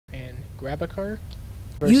Grabakar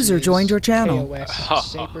User joined your channel.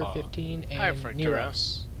 KOS, Saber 15, and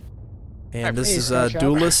Neros. And this is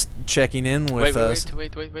Duelist checking in with us.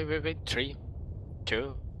 Wait. 3,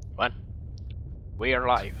 2, 1. We are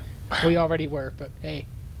live. We already were, but hey.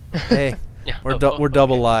 Hey, Yeah. we're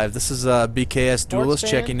double live. This is BKS Duelist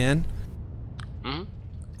fan? checking in. Hmm?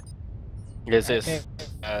 This is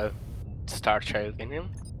Star Child Union.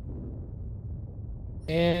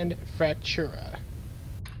 And Fractura.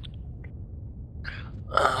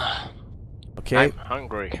 Okay. I'm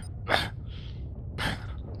hungry.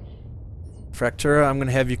 Fractura, I'm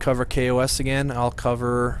gonna have you cover KOS again. I'll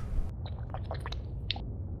cover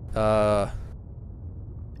khazzor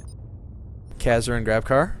and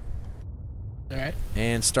Grabcar. Alright.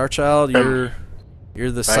 And Starchild,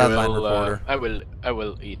 you're the sideline reporter. I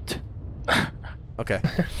will eat. Okay.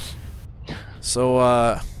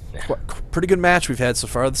 So pretty good match we've had so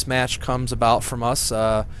far. This match comes about from us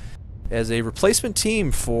as a replacement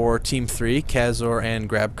team for Team 3, khazzor and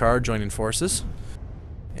Grabcar joining forces.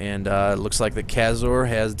 And it looks like that khazzor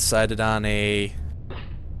has decided on a...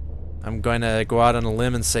 I'm going to go out on a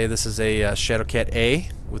limb and say this is a Shadowcat A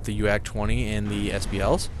with the UAC 20 and the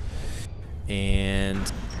SBLs.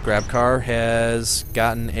 And Grabcar has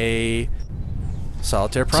gotten a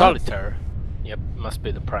Solitaire Prime. Solitaire. Yep, must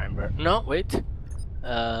be the Prime. No, wait.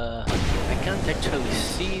 I can't actually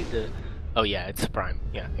see the... Oh yeah, it's Prime.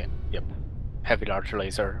 Yeah, yep. Heavy large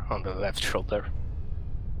laser on the left shoulder.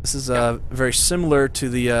 This is very similar to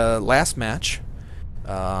the last match.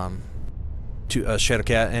 To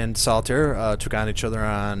Shadowcat and Solitaire took on each other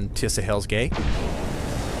on TSA Hell's Gate.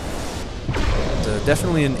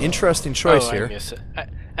 Definitely an interesting choice here.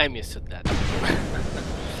 I missed that.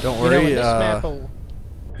 Don't worry, this map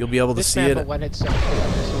you'll be able to see it. When it's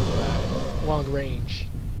long range,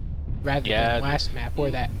 rather than last map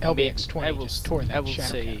where that LBX-20 just tore that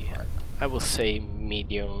Shadowcat apart. I will say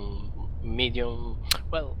medium.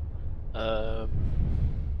 Well,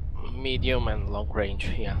 medium and long range.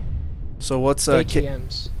 Yeah. So what's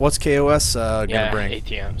ATMs. what's KOS gonna bring?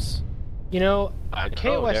 ATMs. You know,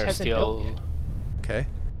 KOS hasn't built yet. Okay.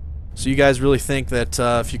 So you guys really think that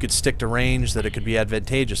if you could stick to range, that it could be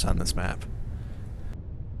advantageous on this map?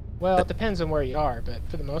 Well, it depends on where you are, but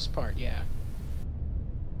for the most part, yeah.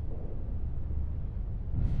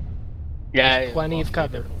 Yeah, there's plenty of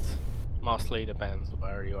cover. Mostly depends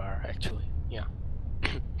where you are, actually. Yeah.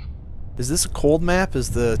 Is this a cold map?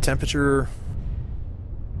 Is the temperature...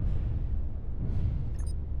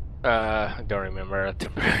 I don't remember the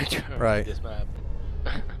temperature right. of this map.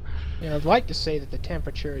 You know, I'd like to say that the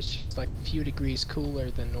temperature is just like a few degrees cooler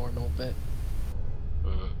than normal, but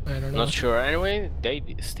I don't know. Not sure. Anyway, they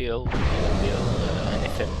still build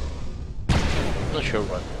anything. Not sure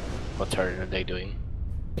what are they doing.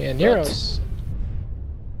 Yeah, Neros.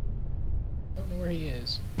 I don't know where he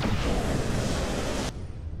is.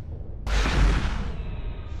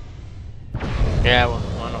 Yeah, well,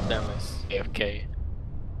 one of them is AFK.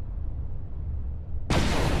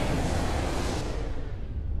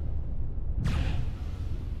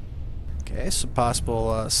 Okay, so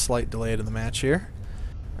possible slight delay to the match here.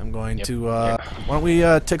 I'm going to... Yeah. Why don't we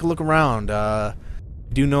take a look around?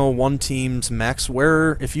 Do you know one team's max?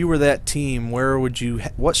 Where, if you were that team, where would you...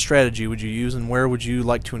 what strategy would you use, and where would you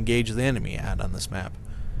like to engage the enemy at on this map?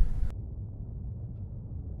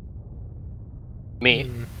 Me?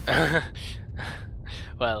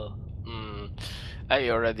 Well, I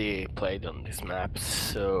already played on this map,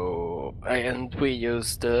 so... and we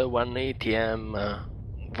used one ATM...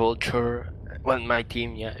 Vulture. Well, my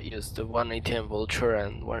team used the one ATM Vulture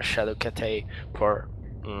and one Shadowcat A for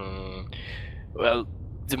well,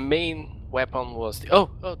 the main weapon was the oh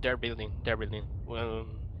they're building well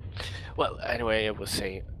anyway, I was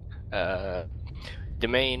saying the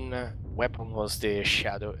main weapon was the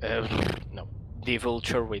the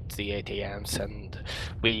Vulture with the ATMs, and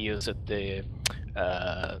we used the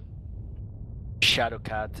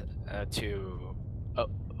Shadowcat to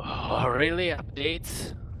really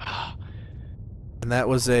updates. And that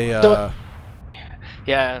was a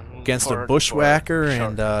yeah, against a bushwhacker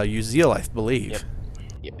and Uziel, I believe.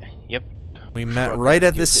 Yep. We met right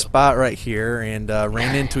at this spot right here and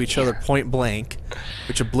ran into each other point blank,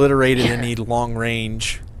 which obliterated any long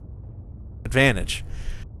range advantage.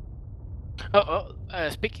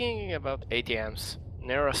 Speaking about ATMs,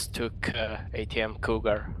 Neros took ATM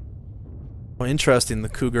Cougar. Well, interesting, the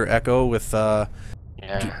Cougar Echo with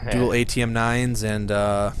dual ATM 9s and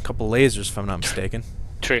a couple lasers, if I'm not mistaken.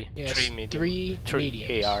 Three mediums. Three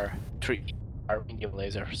medium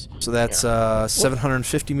lasers. So that's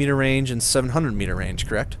 750 meter range and 700 meter range,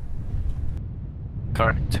 correct?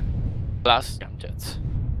 Correct. Plus jump jets.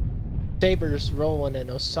 Saber's rolling an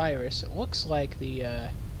Osiris. It looks like the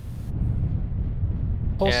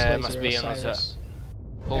pulse Yeah, laser it must be an Osiris.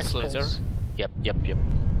 Pulse laser. X-Pulse. Yep.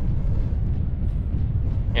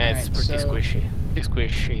 Yeah, it's Alright, pretty squishy. It's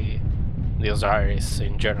squishy. The Osiris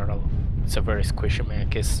in general, it's a very squishy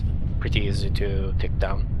mech. It's pretty easy to take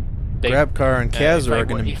down. Grabcar and khazzor are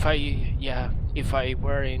going to be... If I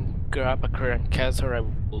were in Grabcar and khazzor, I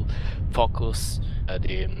will focus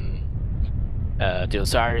the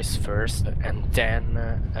Osiris first, and then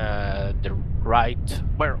the right,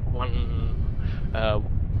 where one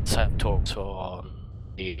side torso on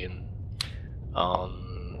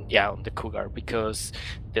the Cougar, because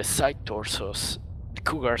the side torsos, the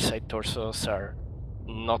Cougar side torsos are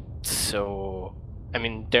not so. I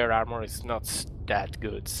mean, their armor is not that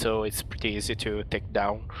good, so it's pretty easy to take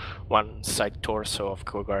down one side torso of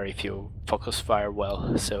Cougar if you focus fire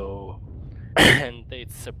well. So, and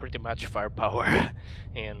it's pretty much firepower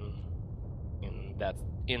in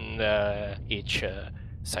each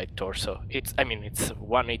side torso. It's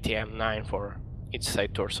one ATM-9 for each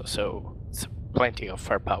side torso, so it's plenty of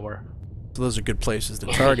firepower. So those are good places to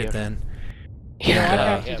target then. You know, I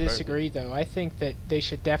have to disagree, though. I think that they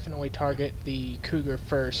should definitely target the Cougar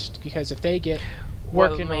first, because if they get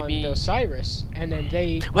working on the Osiris, and then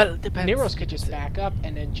Neros could just back up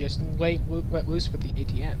and then just let loose with the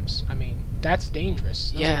ATMs. I mean, that's dangerous.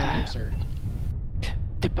 Those ATMs are...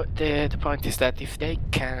 The point is that if they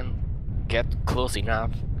can get close enough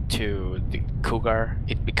to the Cougar,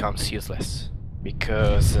 it becomes useless.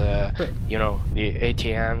 Because, you know, the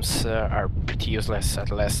ATMs are pretty useless at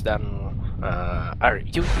less than... are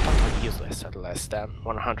totally useless at less than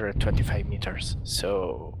 125 meters,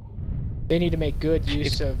 so... They need to make good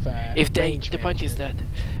use of the point is that,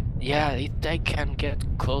 if they can get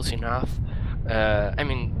close enough,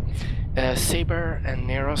 Saber and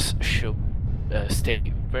Neros should stay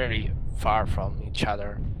very far from each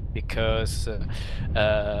other, because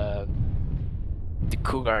the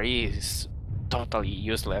Cougar is totally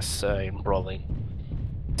useless in brawling.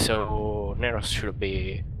 So Neros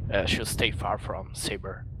should stay far from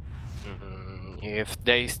Saber. If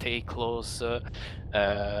they stay close,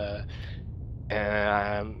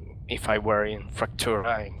 if I were in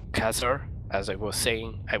Fractura and khazzor, as I was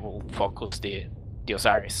saying, I will focus the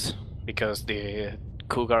Osiris, because the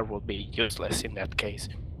Cougar will be useless in that case.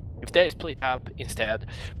 If they split up instead,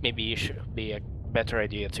 maybe it should be a better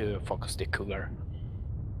idea to focus the Cougar.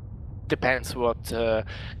 Depends what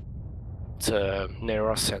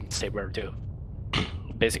Neros and Saber do.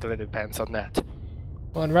 Basically depends on that.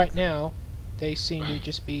 Well, and right now, they seem to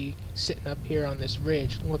just be sitting up here on this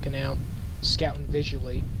ridge, looking out, scouting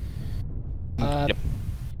visually.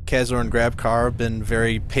 khazzor and Grabcar have been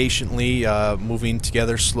very patiently moving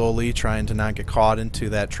together slowly, trying to not get caught into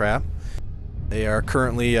that trap. They are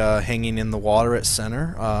currently hanging in the water at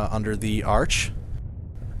center under the arch.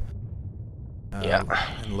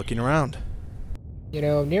 And looking around. You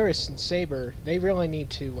know, Neros and Saber, they really need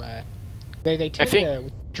to, they tend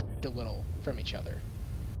to drift a little from each other.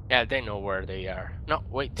 Yeah, they know where they are. No,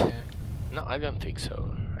 wait. Yeah. No, I don't think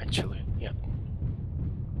so, actually. Yeah.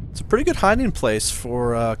 It's a pretty good hiding place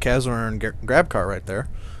for khazzor and Grabcar right there.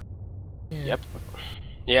 Yeah. Yep.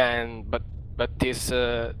 Yeah, and but this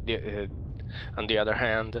on the other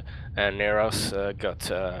hand, Neros got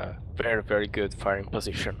a very good firing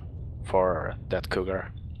position for that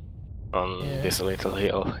Cougar on this little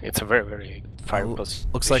hill. It's a very firing position.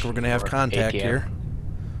 Looks like we're gonna have contact ATM. here.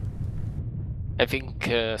 I think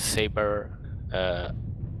Saber.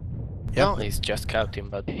 No, he's just scouting,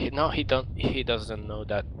 but he doesn't know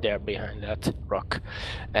that they're behind that rock,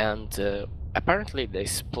 and apparently they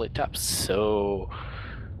split up. So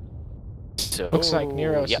looks like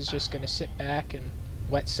Neros is just gonna sit back and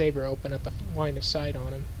let Saber open up a line of sight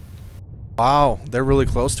on him. Wow, they're really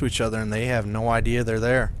close to each other, and they have no idea they're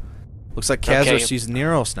there. Looks like khazzor sees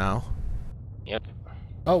Neros now. Yep.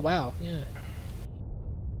 Oh wow, yeah.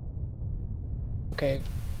 Okay,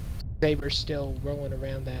 Saber's still rolling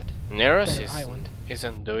around that Neros island.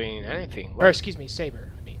 Isn't doing anything. Or excuse me,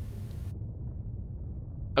 Saber. I mean.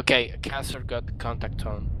 Okay, khazzor got contact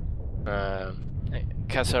on.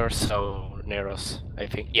 khazzor saw Neros, I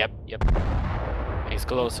think. Yep. He's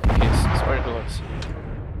close. He's very close.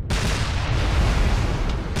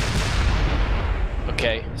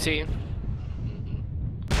 Okay, see?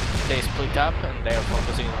 They split up and they are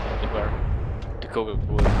focusing on the Cougar. The Cougar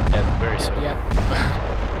will dead very soon. Yep.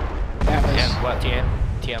 That was... And what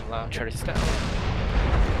TM launcher is down.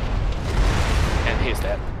 And he's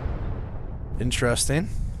dead. Interesting.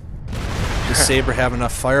 Does Saber have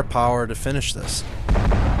enough firepower to finish this?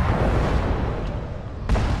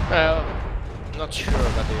 Well, not sure,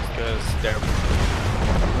 but it's because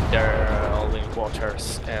they're all in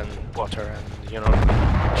waters and water, and you know,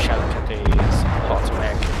 Shellcat is hot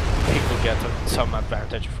mech. People get some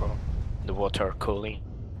advantage from the water cooling.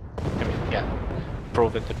 I mean, yeah,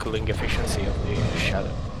 proving the cooling efficiency of the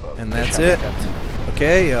shadow. And that's it.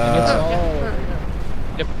 Okay.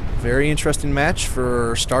 Yep. Very interesting match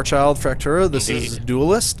for Starchild Fractura. This is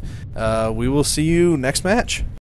Duelist. We will see you next match.